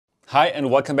Hi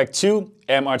and welcome back to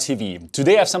MRTV.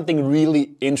 Today I have something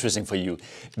really interesting for you.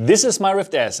 This is my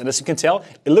Rift S, and as you can tell,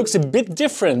 it looks a bit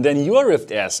different than your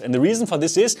Rift S. And the reason for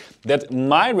this is that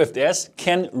my Rift S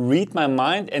can read my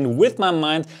mind, and with my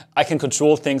mind I can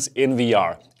control things in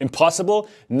VR. Impossible?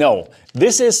 No.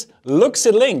 This is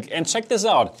Looxid Link, and check this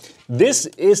out. This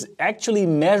is actually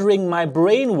measuring my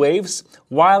brain waves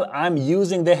while I'm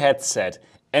using the headset.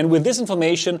 And with this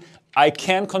information, I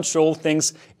can control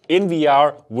things in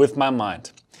VR with my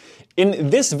mind. In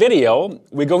this video,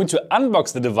 we're going to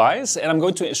unbox the device and I'm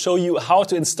going to show you how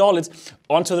to install it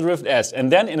onto the Rift S. And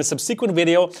then in a subsequent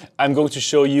video, I'm going to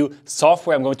show you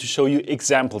software, I'm going to show you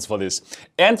examples for this.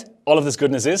 And all of this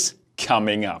goodness is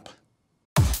coming up.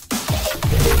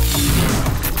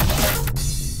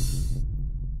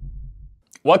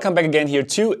 Welcome back again here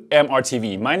to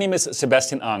MRTV. My name is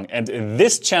Sebastian Ang and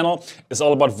this channel is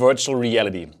all about virtual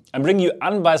reality. I'm bringing you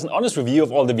unbiased and honest review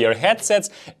of all the VR headsets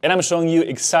and I'm showing you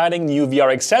exciting new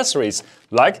VR accessories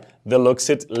like the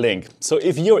Looxid Link. So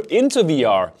if you're into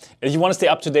VR and if you want to stay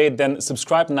up to date, then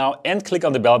subscribe now and click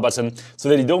on the bell button so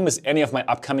that you don't miss any of my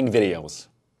upcoming videos.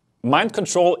 Mind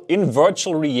control in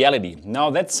virtual reality.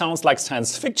 Now that sounds like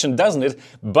science fiction, doesn't it?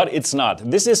 But it's not.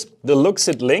 This is the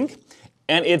Looxid Link.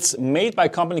 And it's made by a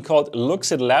company called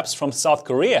Looxid Labs from South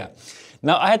Korea.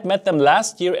 Now, I had met them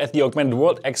last year at the Augmented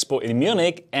World Expo in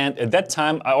Munich, and at that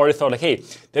time I already thought, like, hey,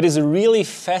 that is a really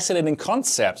fascinating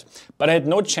concept, but I had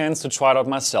no chance to try it out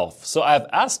myself. So I've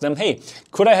asked them, hey,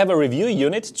 could I have a review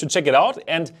unit to check it out?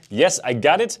 And yes, I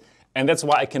got it, and that's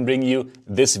why I can bring you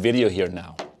this video here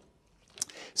now.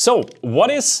 So,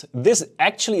 what is this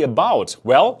actually about?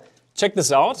 Well, check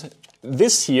this out.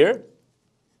 This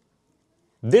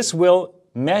will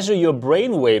measure your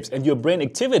brain waves and your brain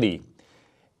activity.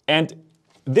 And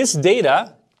this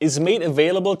data is made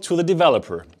available to the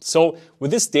developer. So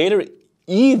with this data,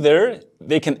 either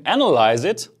they can analyze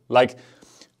it, like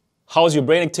how's your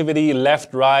brain activity,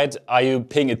 left, right, are you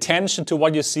paying attention to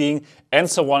what you're seeing, and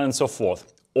so on and so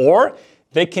forth. Or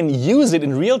they can use it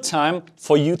in real time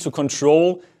for you to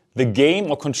control the game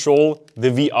or control the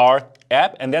VR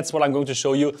app. And that's what I'm going to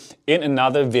show you in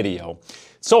another video.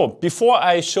 So, before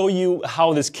I show you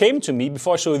how this came to me,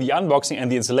 before I show you the unboxing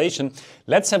and the installation,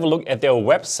 let's have a look at their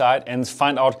website and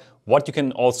find out what you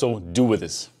can also do with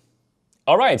this.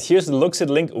 Alright, here's the Looxid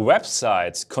Link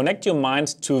website. Connect your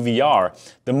mind to VR,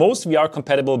 the most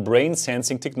VR-compatible brain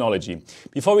sensing technology.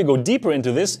 Before we go deeper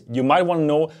into this, you might want to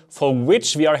know for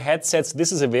which VR headsets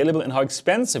this is available and how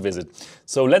expensive is it.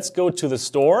 So let's go to the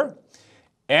store.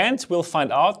 And we'll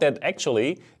find out that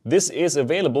actually this is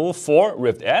available for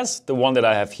Rift S, the one that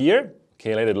I have here.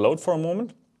 Okay, let it load for a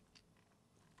moment.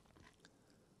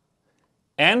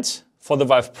 And for the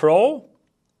Vive Pro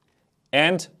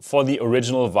and for the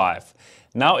original Vive.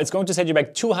 Now it's going to set you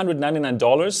back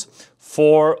 $299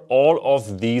 for all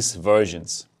of these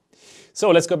versions.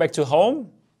 So let's go back to home.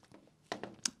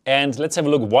 And let's have a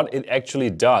look what it actually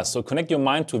does. So connect your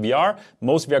mind to VR,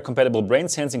 most VR-compatible brain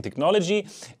sensing technology.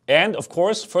 And of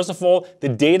course, first of all, the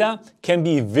data can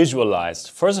be visualized.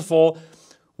 First of all,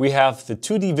 we have the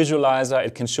 2D visualizer.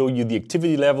 It can show you the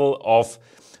activity level of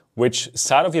which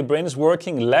side of your brain is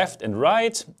working, left and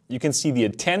right. You can see the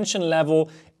attention level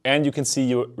and you can see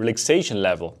your relaxation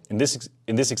level in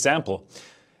this example.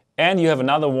 And you have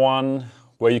another one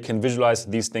where you can visualize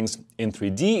these things in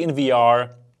 3D in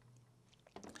VR.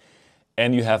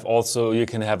 And you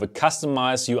can have a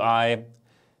customized UI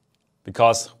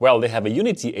because, well, they have a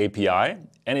Unity API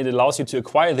and it allows you to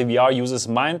acquire the VR user's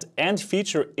mind and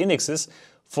feature indexes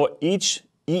for each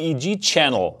EEG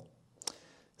channel.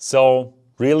 So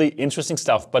really interesting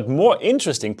stuff. But more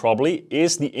interesting probably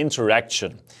is the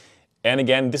interaction. And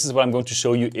again, this is what I'm going to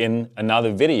show you in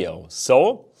another video.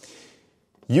 So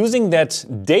using that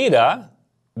data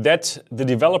that the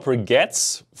developer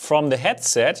gets from the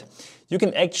headset, you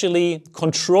can actually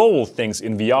control things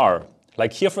in VR.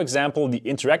 Like here, for example, the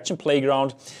Interaction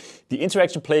Playground. The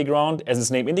Interaction Playground, as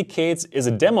its name indicates, is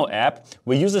a demo app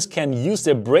where users can use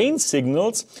their brain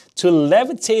signals to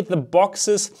levitate the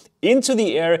boxes into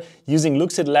the air using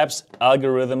Looxid Labs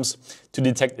algorithms to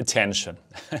detect attention.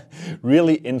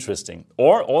 Really interesting.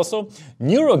 Or also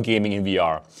neurogaming in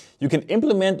VR. You can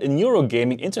implement a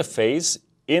neurogaming interface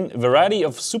in a variety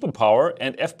of superpower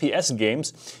and FPS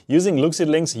games using Looxid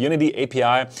Link's Unity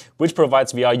API, which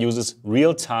provides VR users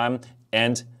real-time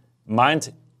and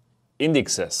mind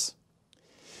indexes.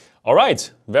 All right,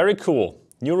 very cool.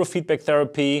 Neurofeedback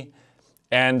therapy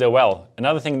and, well,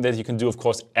 another thing that you can do, of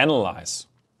course, analyze.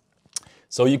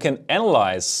 So you can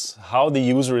analyze how the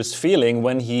user is feeling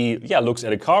when he looks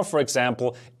at a car, for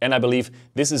example. And I believe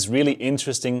this is really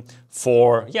interesting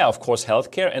for, of course,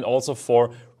 healthcare and also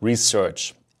for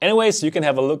research. Anyways, you can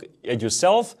have a look at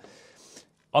yourself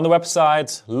on the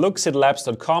website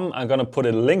looxidlabs.com. I'm going to put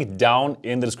a link down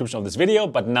in the description of this video.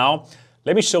 But now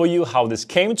let me show you how this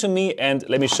came to me and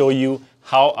let me show you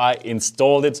how I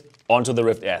installed it onto the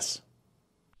Rift S.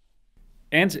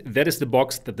 And that is the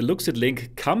box that the Looxid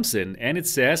Link comes in, and it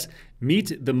says,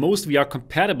 meet the most VR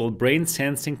compatible brain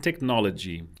sensing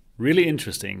technology. Really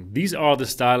interesting. These are the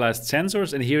stylized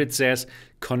sensors, and here it says,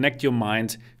 connect your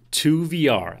mind to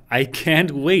VR. I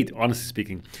can't wait, honestly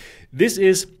speaking. This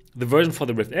is the version for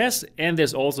the Rift S, and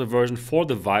there's also a version for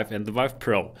the Vive and the Vive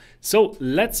Pro. So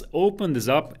let's open this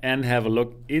up and have a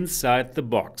look inside the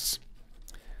box.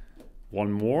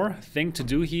 One more thing to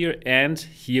do here, and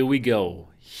here we go.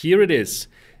 Here it is.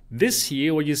 This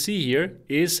here, what you see here,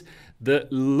 is the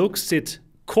Looxid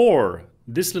core.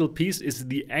 This little piece is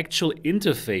the actual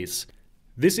interface.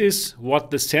 This is what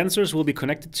the sensors will be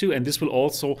connected to, and this will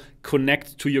also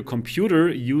connect to your computer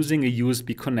using a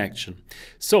USB connection.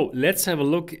 So let's have a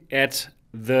look at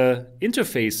the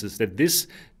interfaces that this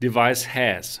device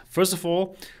has. First of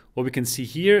all, what we can see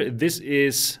here, this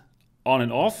is on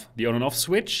and off, the on and off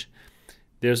switch.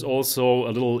 There's also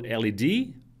a little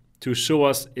LED to show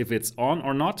us if it's on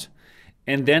or not.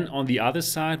 And then on the other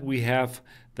side, we have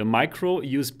the micro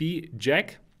USB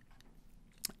jack.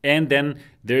 And then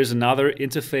there's another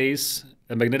interface,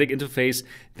 a magnetic interface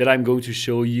that I'm going to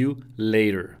show you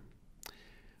later.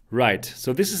 Right,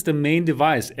 so this is the main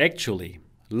device actually,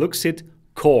 Looxid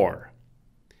Core.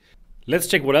 Let's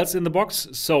check what else is in the box.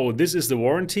 So this is the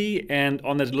warranty, and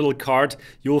on that little card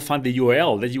you will find the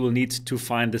URL that you will need to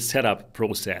find the setup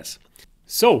process.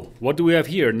 So what do we have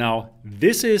here? Now,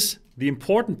 this is the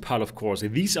important part, of course.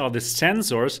 These are the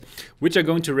sensors which are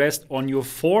going to rest on your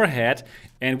forehead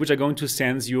and which are going to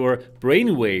sense your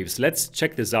brain waves. Let's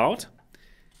check this out.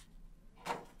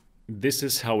 This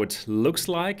is how it looks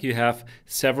like. You have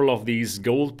several of these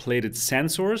gold-plated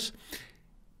sensors.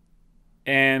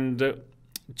 And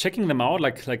checking them out,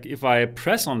 like if I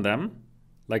press on them,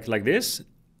 like this,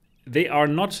 they are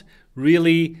not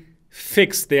really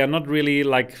fixed. They are not really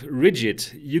like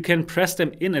rigid. You can press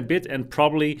them in a bit, and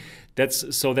probably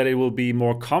that's so that it will be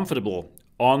more comfortable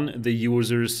on the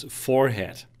user's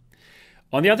forehead.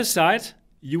 On the other side,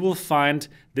 you will find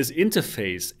this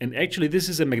interface, and actually this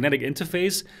is a magnetic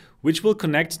interface which will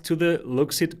connect to the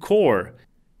Looxid core.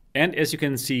 And as you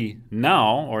can see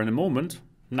now, or in a moment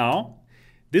now,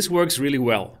 this works really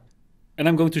well. And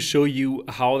I'm going to show you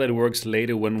how that works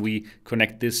later when we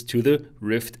connect this to the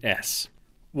Rift S.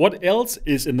 What else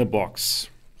is in the box?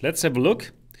 Let's have a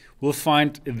look. We'll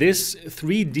find this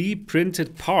 3D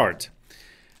printed part.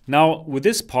 Now, with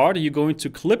this part, you're going to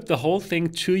clip the whole thing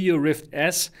to your Rift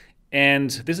S, and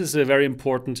this is a very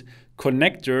important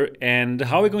connector, and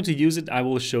how we're going to use it, I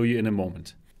will show you in a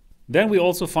moment. Then we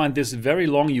also find this very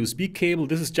long USB cable.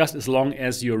 This is just as long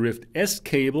as your Rift S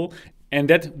cable, and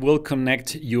that will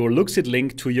connect your Looxid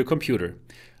Link to your computer.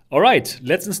 All right,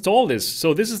 let's install this.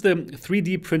 So this is the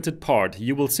 3D printed part.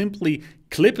 You will simply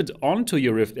clip it onto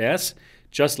your Rift S,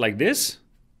 just like this.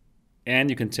 And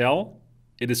you can tell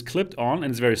it is clipped on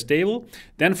and it's very stable.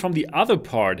 Then from the other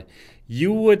part,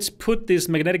 you would put this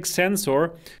magnetic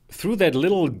sensor through that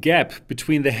little gap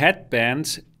between the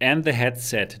headband and the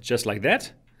headset, just like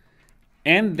that.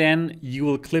 And then you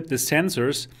will clip the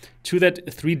sensors to that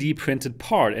 3D printed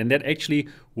part. And that actually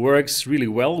works really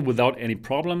well without any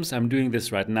problems. I'm doing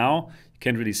this right now. You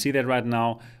can't really see that right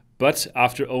now. But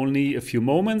after only a few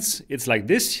moments, it's like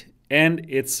this, and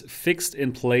it's fixed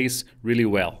in place really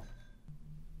well.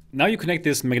 Now you connect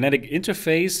this magnetic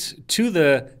interface to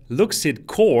the Looxid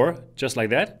core, just like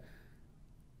that.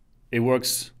 It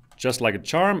works just like a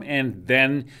charm. And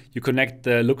then you connect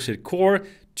the Looxid core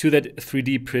to that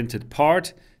 3D printed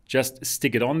part. Just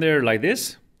stick it on there like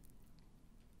this.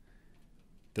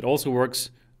 That also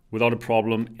works without a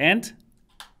problem. And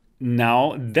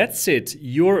now that's it.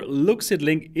 Your Looxid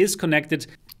Link is connected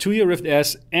to your Rift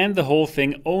S, and the whole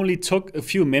thing only took a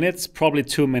few minutes, probably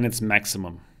 2 minutes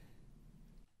maximum.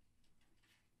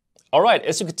 All right,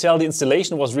 as you could tell, the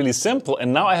installation was really simple,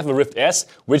 and now I have a Rift S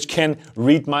which can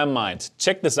read my mind.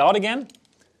 Check this out again.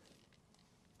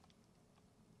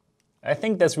 I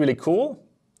think that's really cool.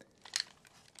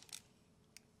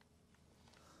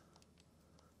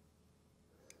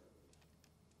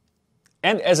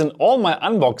 And as in all my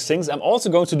unboxings, I'm also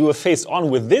going to do a face-on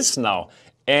with this now.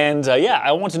 And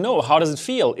I want to know, how does it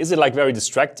feel? Is it like very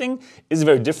distracting? Is it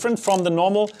very different from the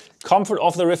normal comfort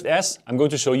of the Rift S? I'm going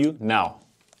to show you now.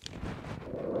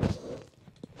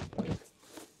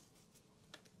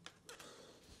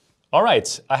 All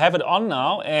right, I have it on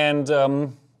now, and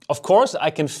of course I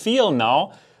can feel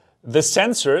now the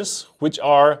sensors which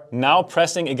are now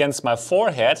pressing against my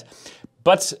forehead,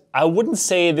 but I wouldn't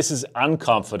say this is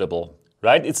uncomfortable,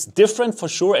 right? It's different for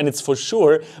sure, and it's for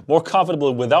sure more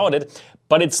comfortable without it,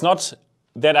 but it's not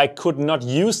that I could not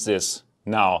use this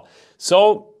now.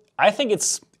 So I think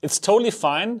it's totally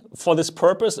fine for this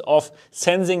purpose of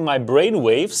sensing my brain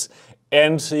waves,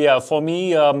 and yeah, for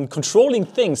me controlling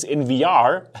things in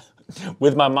VR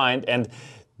with my mind, and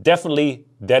definitely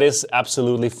that is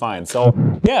absolutely fine. So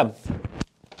yeah,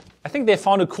 I think they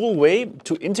found a cool way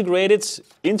to integrate it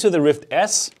into the Rift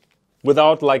S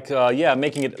without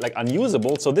making it like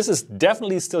unusable. So this is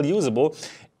definitely still usable,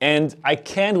 and I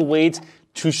can't wait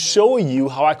to show you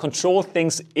how I control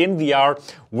things in VR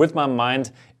with my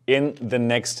mind in the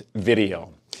next video.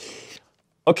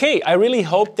 Okay, I really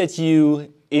hope that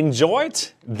you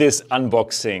enjoyed this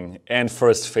unboxing and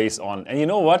first face on. And you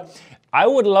know what? I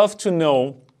would love to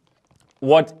know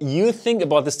what you think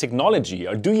about this technology,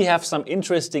 or do you have some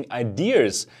interesting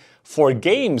ideas for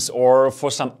games or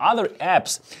for some other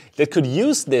apps that could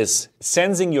use this,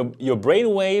 sensing your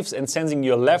brain waves and sensing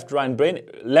your left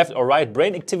or right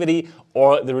brain activity,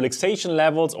 or the relaxation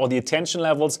levels or the attention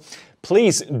levels?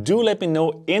 Please do let me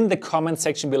know in the comment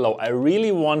section below. I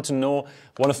really want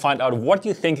to find out what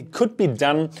you think could be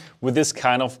done with this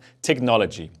kind of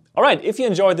technology. All right, if you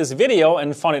enjoyed this video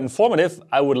and found it informative,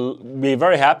 I would be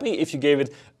very happy if you gave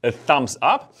it a thumbs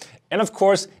up. And of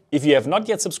course, if you have not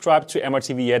yet subscribed to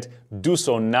MRTV yet, do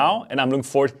so now, and I'm looking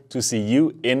forward to see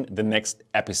you in the next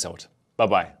episode.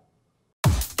 Bye-bye.